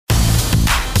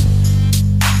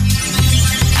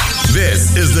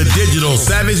This is the Digital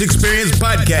Savage Experience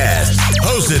Podcast,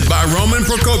 hosted by Roman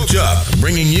Prokopchuk,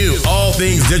 bringing you all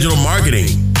things digital marketing,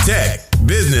 tech,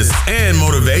 business, and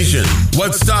motivation.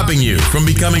 What's stopping you from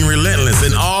becoming relentless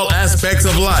in all aspects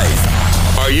of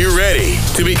life? Are you ready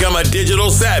to become a digital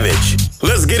savage?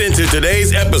 Let's get into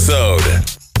today's episode.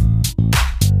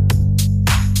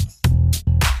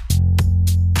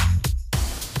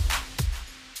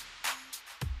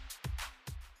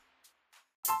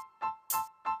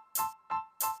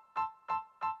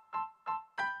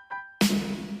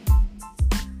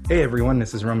 Hey everyone,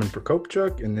 this is Roman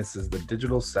Prokopchuk, and this is the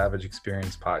Digital Savage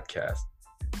Experience Podcast.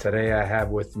 Today I have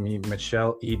with me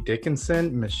Michelle E.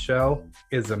 Dickinson. Michelle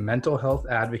is a mental health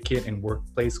advocate and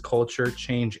workplace culture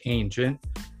change agent,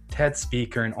 TED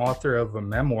speaker, and author of a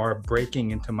memoir,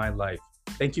 Breaking Into My Life.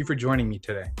 Thank you for joining me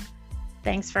today.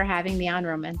 Thanks for having me on,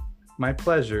 Roman. My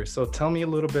pleasure. So tell me a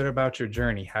little bit about your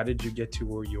journey. How did you get to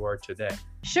where you are today?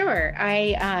 Sure.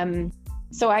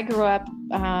 So I grew up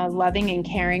loving and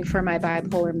caring for my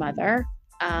bipolar mother,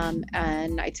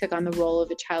 and I took on the role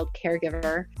of a child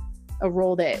caregiver, a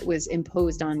role that was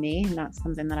imposed on me, not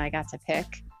something that I got to pick.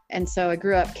 And so I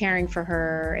grew up caring for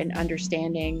her and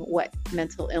understanding what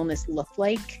mental illness looked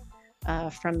like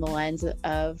from the lens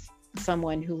of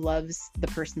someone who loves the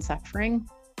person suffering.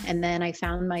 And then I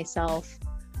found myself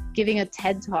giving a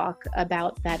TED talk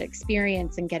about that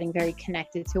experience and getting very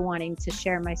connected to wanting to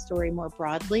share my story more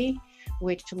broadly,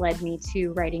 which led me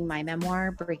to writing my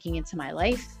memoir, Breaking Into My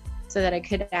Life, so that I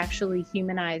could actually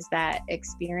humanize that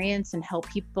experience and help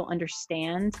people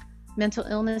understand mental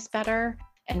illness better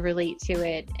and relate to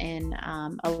it in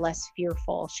a less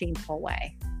fearful, shameful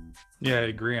way. Yeah, I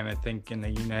agree. And I think in the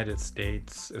United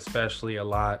States, especially, a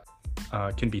lot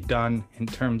can be done in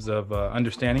terms of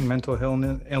understanding mental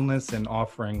illness and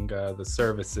offering the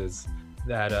services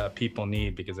that people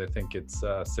need, because I think it's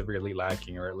severely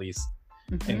lacking, or at least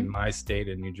in my state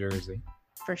in New Jersey.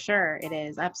 For sure, it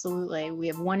is. Absolutely. We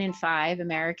have 1 in 5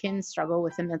 Americans struggle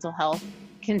with a mental health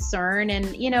concern.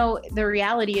 And, you know, the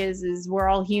reality is we're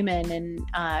all human, and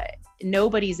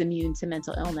nobody's immune to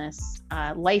mental illness.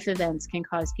 Life events can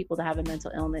cause people to have a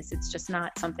mental illness. It's just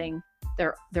not something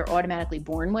they're automatically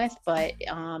born with, but,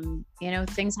 you know,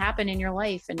 things happen in your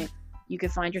life, and you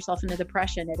could find yourself in a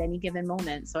depression at any given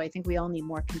moment. So I think we all need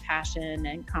more compassion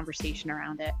and conversation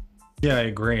around it. Yeah, I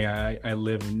agree. I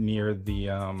live near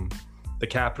the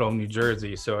capital of New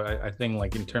Jersey. So I think,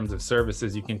 like, in terms of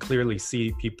services, you can clearly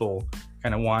see people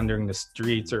kind of wandering the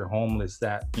streets or homeless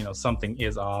that, you know, something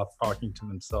is off, talking to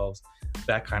themselves,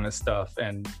 that kind of stuff.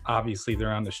 And obviously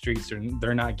they're on the streets, or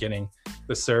they're not getting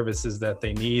the services that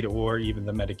they need, or even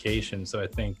the medication. So I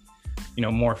think, you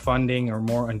know, more funding or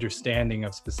more understanding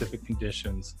of specific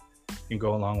conditions can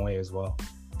go a long way as well.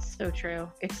 So true.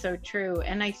 It's so true.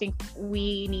 And I think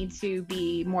we need to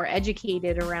be more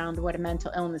educated around what a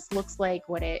mental illness looks like,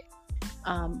 what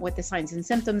the signs and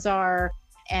symptoms are,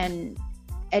 and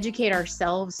educate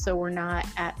ourselves so we're not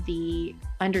at the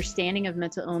understanding of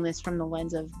mental illness from the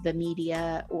lens of the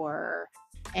media or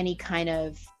any kind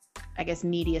of, I guess,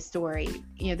 media story.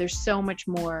 You know, there's so much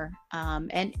more.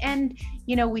 And,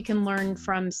 you know, we can learn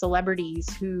from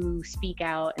celebrities who speak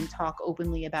out and talk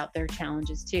openly about their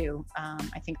challenges too.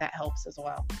 I think that helps as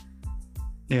well.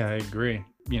 Yeah, I agree.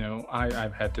 You know,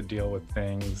 I've had to deal with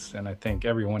things, and I think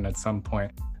everyone at some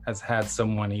point has had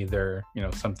someone either, you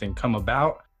know, something come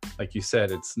about. Like you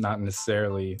said, it's not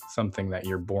necessarily something that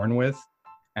you're born with,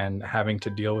 and having to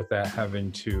deal with that,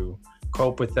 having to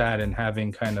cope with that, and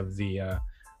having kind of the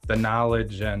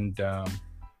knowledge and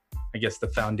I guess the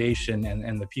foundation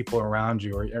and the people around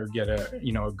you, or get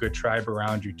a good tribe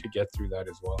around you to get through that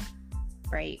as well.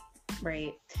 Right.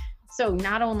 So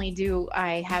not only do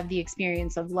I have the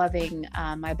experience of loving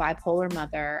my bipolar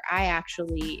mother, I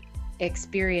actually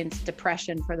experienced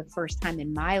depression for the first time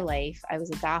in my life. I was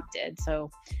adopted.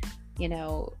 So, you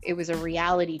know, it was a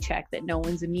reality check that no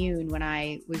one's immune when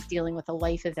I was dealing with a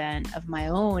life event of my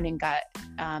own and got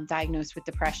diagnosed with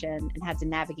depression and had to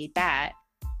navigate that.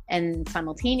 And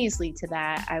simultaneously to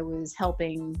that, I was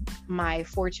helping my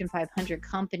Fortune 500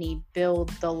 company build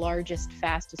the largest,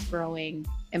 fastest growing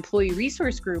employee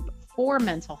resource group for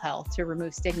mental health to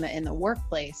remove stigma in the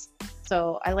workplace.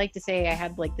 So I like to say I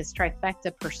had like this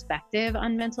trifecta perspective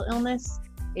on mental illness.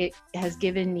 It has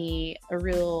given me a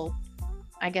real,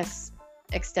 I guess,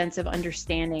 extensive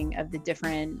understanding of the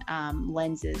different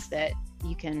lenses that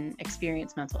you can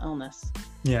experience mental illness.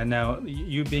 Yeah. Now,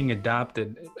 you being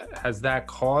adopted, has that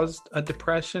caused a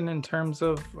depression in terms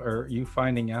of, or you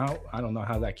finding out? I don't know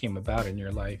how that came about in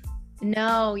your life.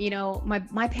 No, you know,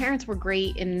 my parents were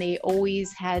great, and they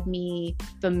always had me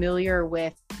familiar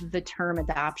with the term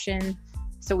adoption.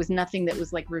 So it was nothing that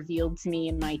was like revealed to me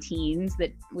in my teens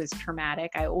that was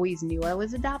traumatic. I always knew I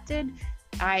was adopted.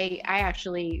 I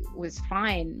actually was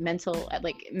fine mental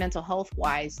health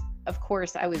wise. Of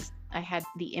course, I had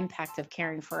the impact of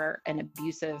caring for an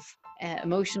abusive,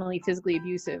 emotionally, physically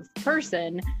abusive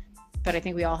person. But I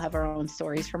think we all have our own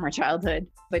stories from our childhood.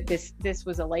 But this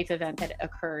was a life event that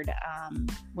occurred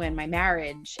when my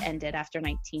marriage ended after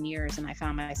 19 years, and I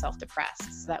found myself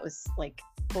depressed. So that was like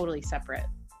totally separate.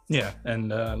 Yeah, and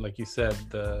like you said,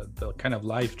 the kind of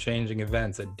life-changing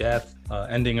events, a death,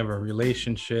 ending of a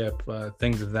relationship,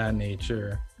 things of that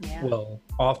nature, will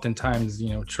oftentimes,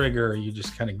 trigger, you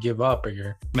just kind of give up, or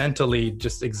you're mentally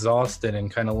just exhausted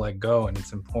and kind of let go. And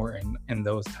it's important in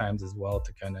those times as well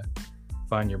to kind of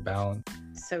find your balance.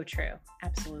 So true.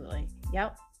 Absolutely.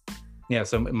 Yep. Yeah,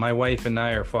 so my wife and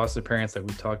I are foster parents, like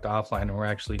we talked offline, and we're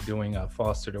actually doing a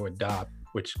foster to adopt,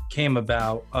 which came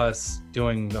about us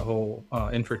doing the whole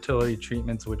infertility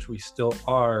treatments, which we still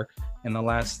are in the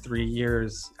last 3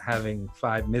 years, having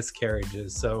 5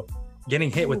 miscarriages. So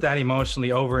getting hit with that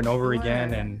emotionally over and over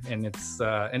again, and it's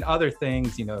and other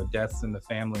things, deaths in the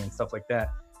family and stuff like that,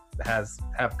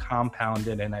 have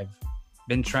compounded. And I've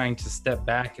been trying to step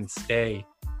back and stay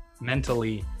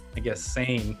mentally, I guess,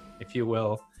 sane, if you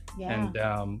will, and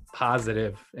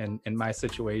positive in my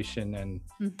situation and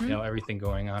everything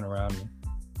going on around me.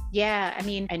 Yeah, I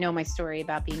mean, I know my story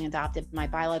about being adopted. My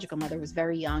biological mother was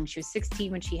very young. She was 16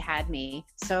 when she had me.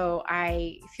 So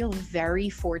I feel very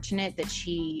fortunate that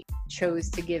she chose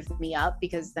to give me up,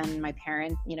 because then my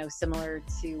parents, similar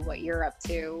to what you're up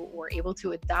to, were able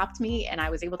to adopt me, and I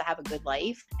was able to have a good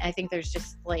life. And I think there's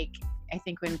just I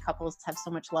think when couples have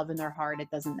so much love in their heart, it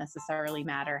doesn't necessarily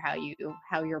matter how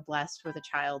you're blessed with a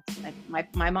child.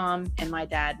 My mom and my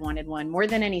dad wanted one more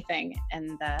than anything,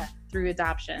 and through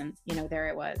adoption, there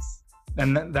it was.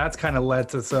 And that's kind of led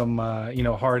to some,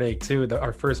 heartache too.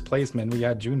 Our first placement, we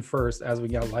had June 1st as we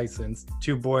got licensed.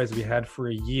 2 boys we had for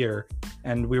a year,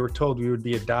 and we were told we would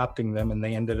be adopting them, and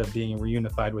they ended up being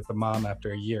reunified with the mom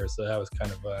after a year. So that was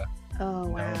kind of a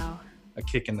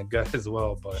kick in the gut as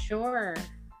well. But Sure.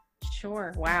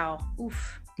 Wow.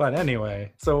 Oof. But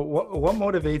anyway, so what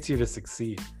motivates you to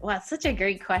succeed? Well, it's such a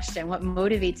great question. What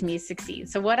motivates me to succeed?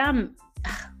 So my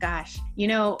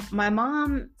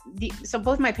mom, so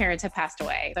both my parents have passed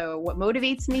away. So what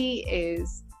motivates me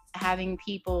is having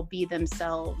people be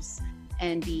themselves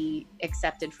and be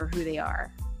accepted for who they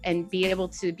are and be able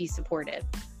to be supported.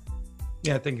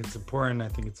 Yeah, I think it's important. I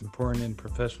think it's important in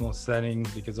professional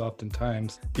settings, because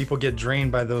oftentimes people get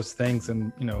drained by those things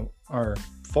and, are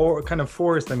kind of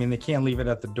forced. I mean, they can't leave it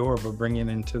at the door, but bring it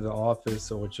into the office,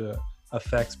 so which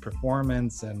affects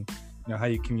performance and, how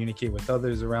you communicate with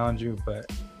others around you.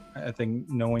 But I think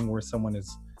knowing where someone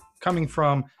is coming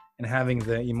from and having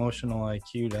the emotional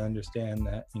IQ to understand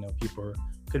that, people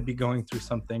could be going through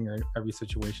something, or every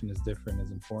situation is different, is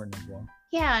important as well.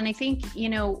 Yeah. And I think,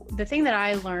 the thing that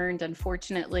I learned,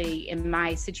 unfortunately, in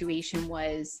my situation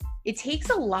was it takes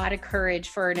a lot of courage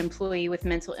for an employee with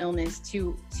mental illness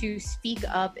to speak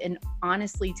up and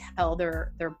honestly tell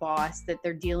their boss that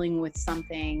they're dealing with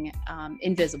something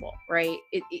invisible, right?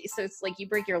 So it's like you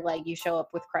break your leg, you show up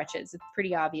with crutches. It's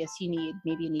pretty obvious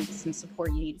maybe you need some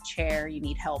support, you need a chair, you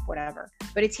need help, whatever.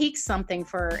 But it takes something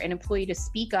for an employee to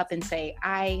speak up and say,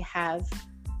 I have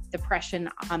depression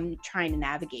I'm trying to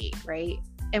navigate, right?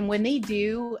 And when they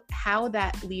do, how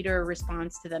that leader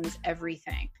responds to them is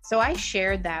everything. So I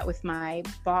shared that with my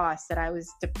boss, that I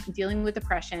was dealing with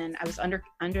depression. I was under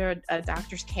a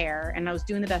doctor's care, and I was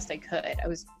doing the best I could. I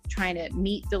was trying to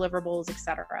meet deliverables,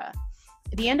 etc.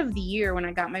 At the end of the year, when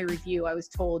I got my review, I was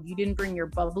told, you didn't bring your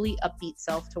bubbly, upbeat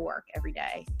self to work every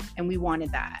day. And we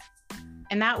wanted that.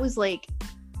 And that was like,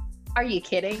 are you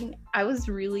kidding? I was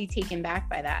really taken back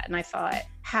by that. And I thought,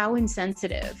 how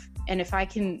insensitive. And if I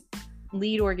can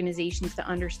lead organizations to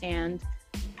understand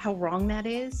how wrong that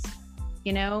is,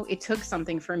 it took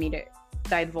something for me to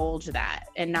divulge that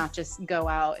and not just go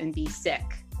out and be sick,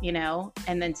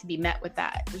 and then to be met with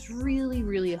that. It was really,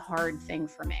 really a hard thing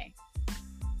for me.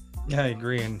 Yeah, I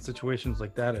agree. In situations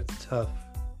like that, it's tough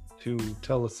to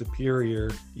tell a superior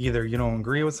either you don't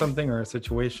agree with something, or a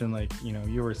situation like,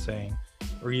 you were saying,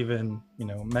 or even,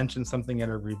 mention something at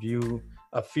a review,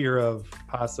 a fear of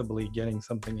possibly getting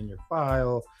something in your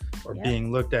file or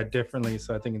being looked at differently.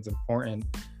 So I think it's important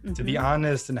to be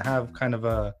honest and have kind of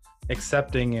a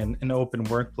accepting and an open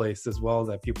workplace as well,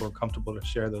 that people are comfortable to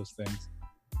share those things.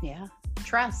 Yeah.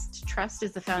 Trust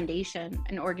is the foundation,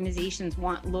 and organizations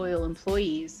want loyal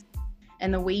employees.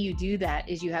 And the way you do that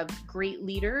is you have great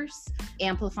leaders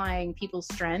amplifying people's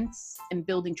strengths and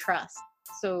building trust.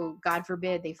 also, God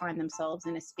forbid, they find themselves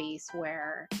in a space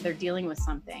where they're dealing with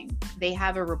something. They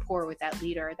have a rapport with that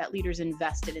leader. That leader's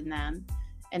invested in them,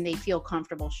 and they feel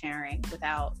comfortable sharing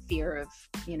without fear of,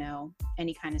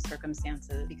 any kind of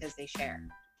circumstances because they share.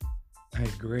 I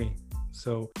agree.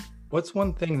 So what's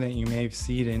one thing that you may have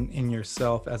seen in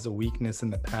yourself as a weakness in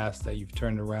the past that you've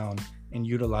turned around and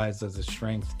utilized as a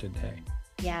strength today?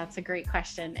 Yeah, it's a great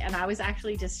question. And I was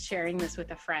actually just sharing this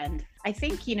with a friend. I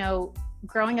think,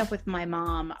 growing up with my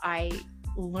mom, I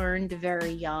learned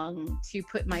very young to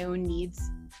put my own needs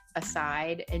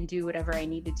aside and do whatever I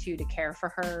needed to care for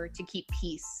her, to keep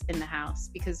peace in the house.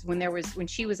 Because when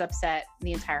she was upset,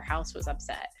 the entire house was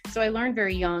upset. So I learned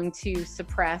very young to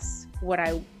suppress what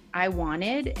I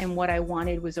wanted, and what I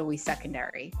wanted was always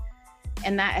secondary.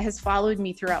 And that has followed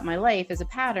me throughout my life as a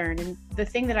pattern. And the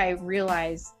thing that I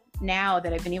realize now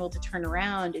that I've been able to turn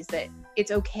around is that it's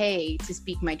okay to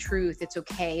speak my truth. It's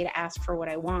okay to ask for what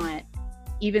I want,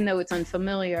 even though it's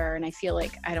unfamiliar and I feel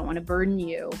like I don't want to burden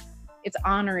you. It's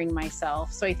honoring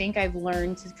myself. So I think I've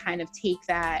learned to kind of take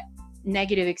that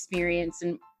negative experience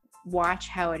and watch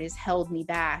how it has held me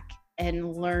back,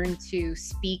 and learn to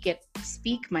speak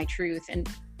my truth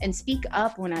and speak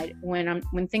up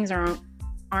when things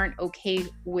aren't okay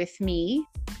with me,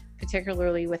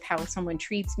 particularly with how someone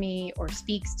treats me or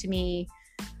speaks to me.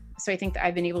 So I think that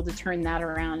I've been able to turn that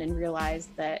around and realize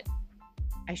that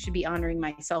I should be honoring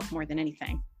myself more than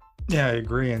anything. Yeah, I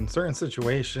agree. In certain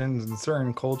situations and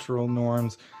certain cultural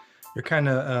norms, you're kind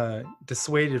of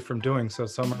dissuaded from doing so.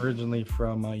 So I'm originally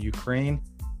from Ukraine,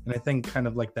 and I think kind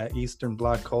of like that Eastern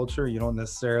Bloc culture, you don't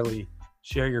necessarily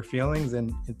share your feelings,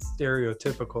 and it's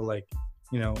stereotypical, like,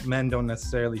 men don't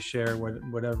necessarily share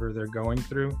whatever they're going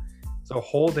through. So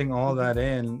holding all that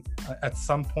in, at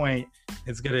some point,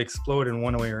 it's going to explode in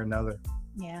one way or another.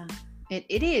 Yeah,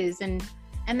 it is. And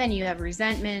then you have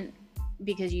resentment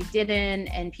because you didn't,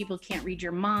 and people can't read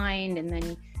your mind. And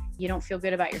then you don't feel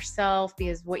good about yourself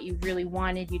because what you really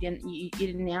wanted, you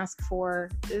didn't ask for.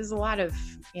 There's a lot of,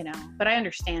 but I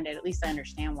understand it. At least I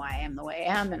understand why I am the way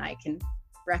I am, and I can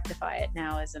rectify it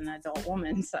now as an adult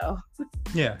woman. So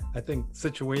yeah, I think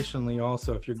situationally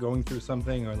also, if you're going through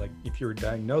something, or like if you're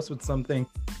diagnosed with something,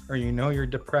 or you're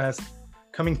depressed,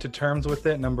 coming to terms with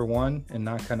it, number one, and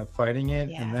not kind of fighting it.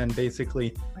 Yeah. And then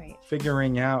basically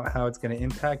figuring out how it's going to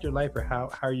impact your life, or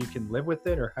how you can live with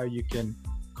it, or how you can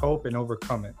cope and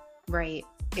overcome it. Right,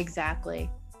 exactly.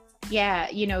 Yeah,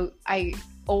 I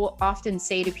often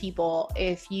say to people,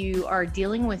 if you are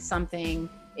dealing with something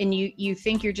and you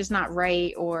think you're just not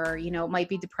right, or, it might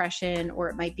be depression, or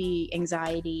it might be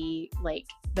anxiety, like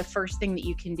the first thing that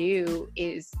you can do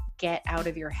is get out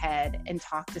of your head and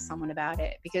talk to someone about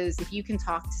it. Because if you can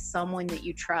talk to someone that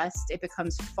you trust, it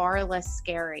becomes far less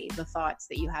scary, the thoughts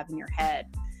that you have in your head,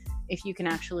 if you can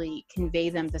actually convey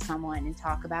them to someone and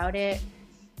talk about it.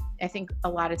 I think a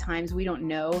lot of times we don't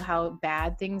know how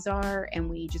bad things are, and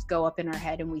we just go up in our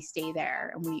head and we stay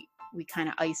there, and we kind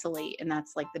of isolate. And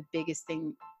that's like the biggest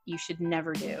thing you should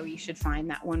never do. You should find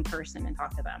that one person and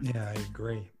talk to them. Yeah, I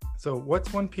agree. So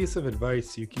what's one piece of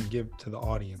advice you can give to the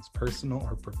audience, personal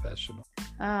or professional?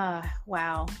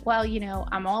 Wow. Well,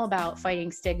 I'm all about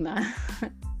fighting stigma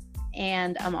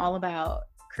and I'm all about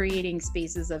creating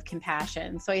spaces of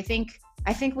compassion. So I think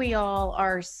we all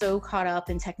are so caught up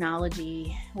in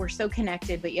technology. We're so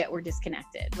connected, but yet we're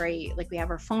disconnected, right? Like we have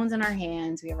our phones in our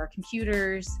hands, we have our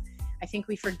computers. I think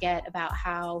we forget about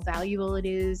how valuable it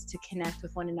is to connect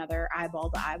with one another,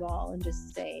 eyeball to eyeball, and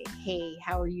just say, hey,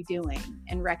 how are you doing?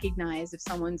 And recognize if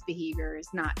someone's behavior has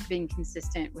not been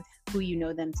consistent with who you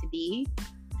know them to be,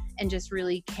 and just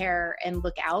really care and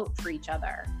look out for each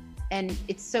other. And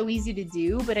it's so easy to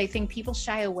do, but I think people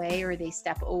shy away, or they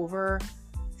step over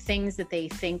things that they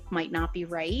think might not be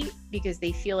right because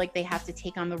they feel like they have to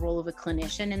take on the role of a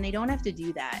clinician, and they don't have to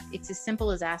do that. It's as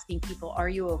simple as asking people, are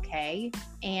you okay?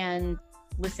 And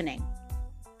listening.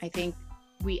 I think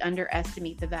we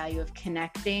underestimate the value of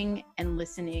connecting and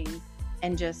listening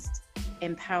and just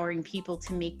empowering people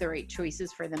to make the right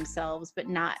choices for themselves, but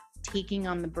not taking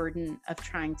on the burden of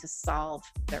trying to solve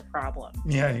their problem.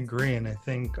 Yeah, I agree. And I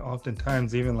think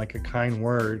oftentimes even like a kind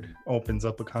word opens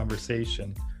up a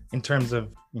conversation. In terms of,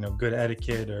 good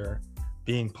etiquette or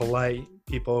being polite,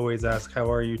 people always ask, how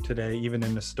are you today, even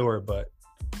in the store, but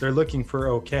they're looking for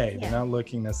okay. Yeah. They're not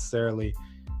looking necessarily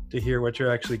to hear what you're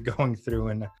actually going through.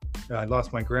 And I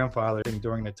lost my grandfather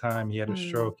during the time he had a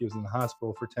stroke. He was in the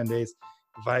hospital for 10 days.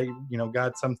 If I,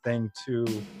 got something to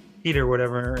eat or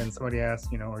whatever, and somebody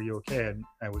asked, are you okay? And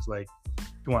I was like, do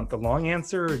you want the long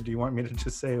answer, or do you want me to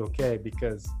just say okay?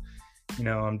 Because,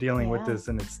 I'm dealing with this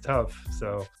and it's tough.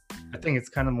 So I think it's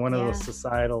kind of one of those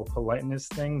societal politeness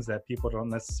things that people don't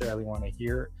necessarily want to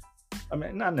hear. I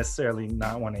mean, not necessarily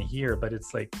not want to hear, but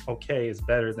it's like, okay, is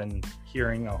better than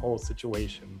hearing a whole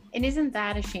situation. And isn't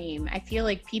that a shame? I feel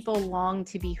like people long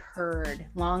to be heard,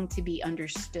 long to be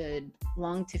understood,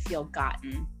 long to feel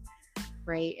gotten,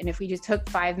 right? And if we just took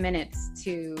 5 minutes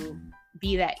to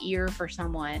be that ear for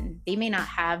someone, they may not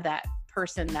have that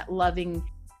person, that loving,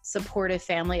 supportive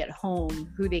family at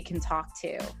home who they can talk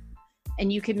to.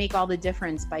 And you could make all the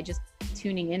difference by just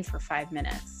tuning in for 5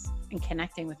 minutes and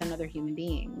connecting with another human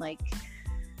being. Like,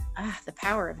 the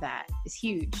power of that is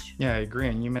huge. Yeah, I agree.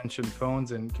 And you mentioned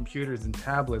phones and computers and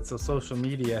tablets. So social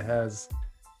media has,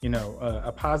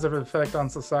 a positive effect on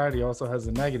society, also has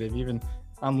a negative. Even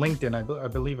on LinkedIn, I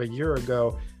believe a year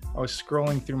ago, I was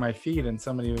scrolling through my feed and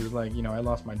somebody was like, I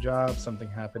lost my job, something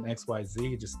happened,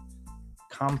 XYZ, just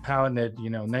compounded,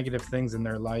 negative things in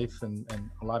their life and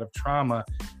a lot of trauma.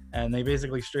 And they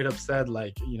basically straight up said,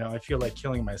 like, I feel like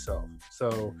killing myself.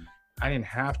 So I didn't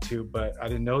have to, but I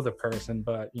didn't know the person,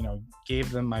 but,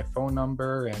 gave them my phone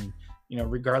number and,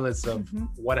 regardless of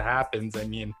what happens, I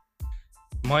mean,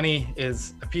 money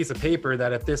is a piece of paper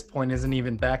that at this point isn't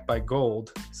even backed by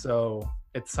gold. So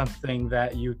it's something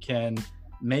that you can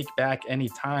make back any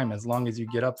time as long as you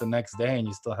get up the next day and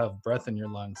you still have breath in your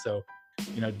lungs. So,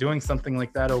 doing something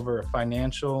like that over a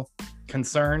financial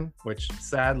concern, which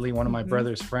sadly one of my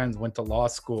brother's friends went to law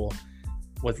school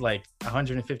with like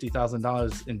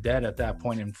 $150,000 in debt at that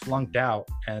point and flunked out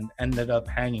and ended up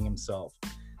hanging himself.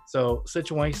 So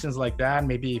situations like that,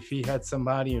 maybe if he had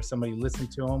somebody or somebody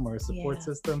listened to him or a support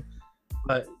system,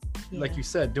 but like you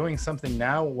said, doing something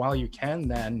now while you can,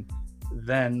 then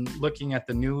looking at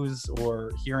the news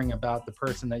or hearing about the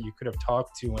person that you could have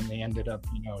talked to when they ended up,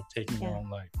 taking their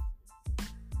own life.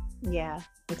 Yeah,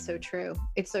 it's so true.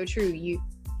 It's so true.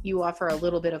 You offer a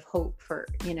little bit of hope for,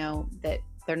 that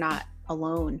they're not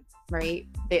alone, right?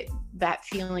 That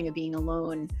feeling of being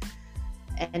alone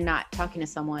and not talking to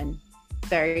someone,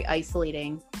 very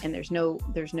isolating, and there's no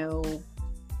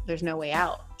way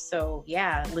out. So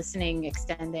yeah, listening,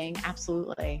 extending,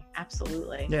 absolutely.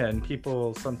 Yeah, and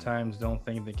people sometimes don't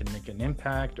think they can make an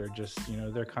impact or just,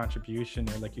 their contribution,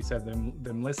 or like you said,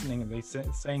 them listening and they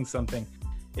saying something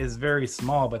is very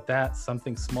small, but that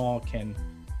something small can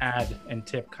add and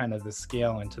tip kind of the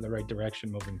scale into the right direction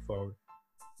moving forward.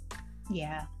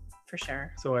 Yeah, for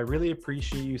sure. So I really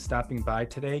appreciate you stopping by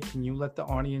today. Can you let the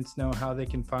audience know how they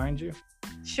can find you?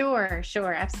 Sure.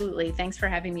 Absolutely. Thanks for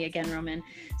having me again, Roman.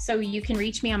 So you can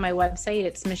reach me on my website.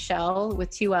 It's Michelle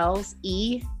with 2 L's,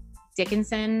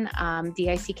 Dickinson,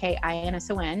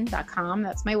 DICKINSON.com.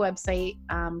 That's my website.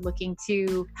 Looking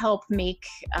to help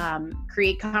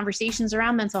create conversations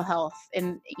around mental health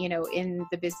in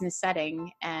the business setting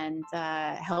and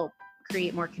help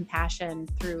create more compassion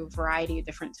through a variety of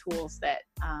different tools that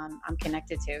I'm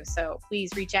connected to. So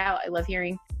please reach out. I love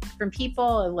hearing from people.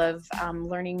 I love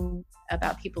learning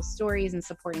about people's stories and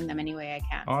supporting them any way I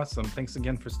can. Awesome. Thanks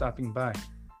again for stopping by.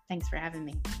 Thanks for having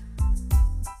me.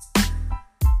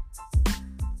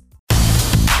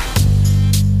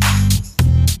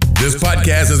 This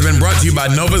podcast has been brought to you by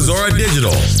Nova Zora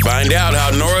Digital. Find out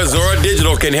how Nova Zora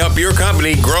Digital can help your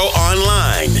company grow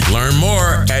online. Learn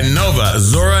more at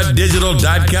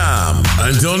novazoradigital.com.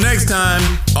 Until next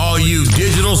time, all you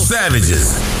digital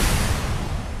savages.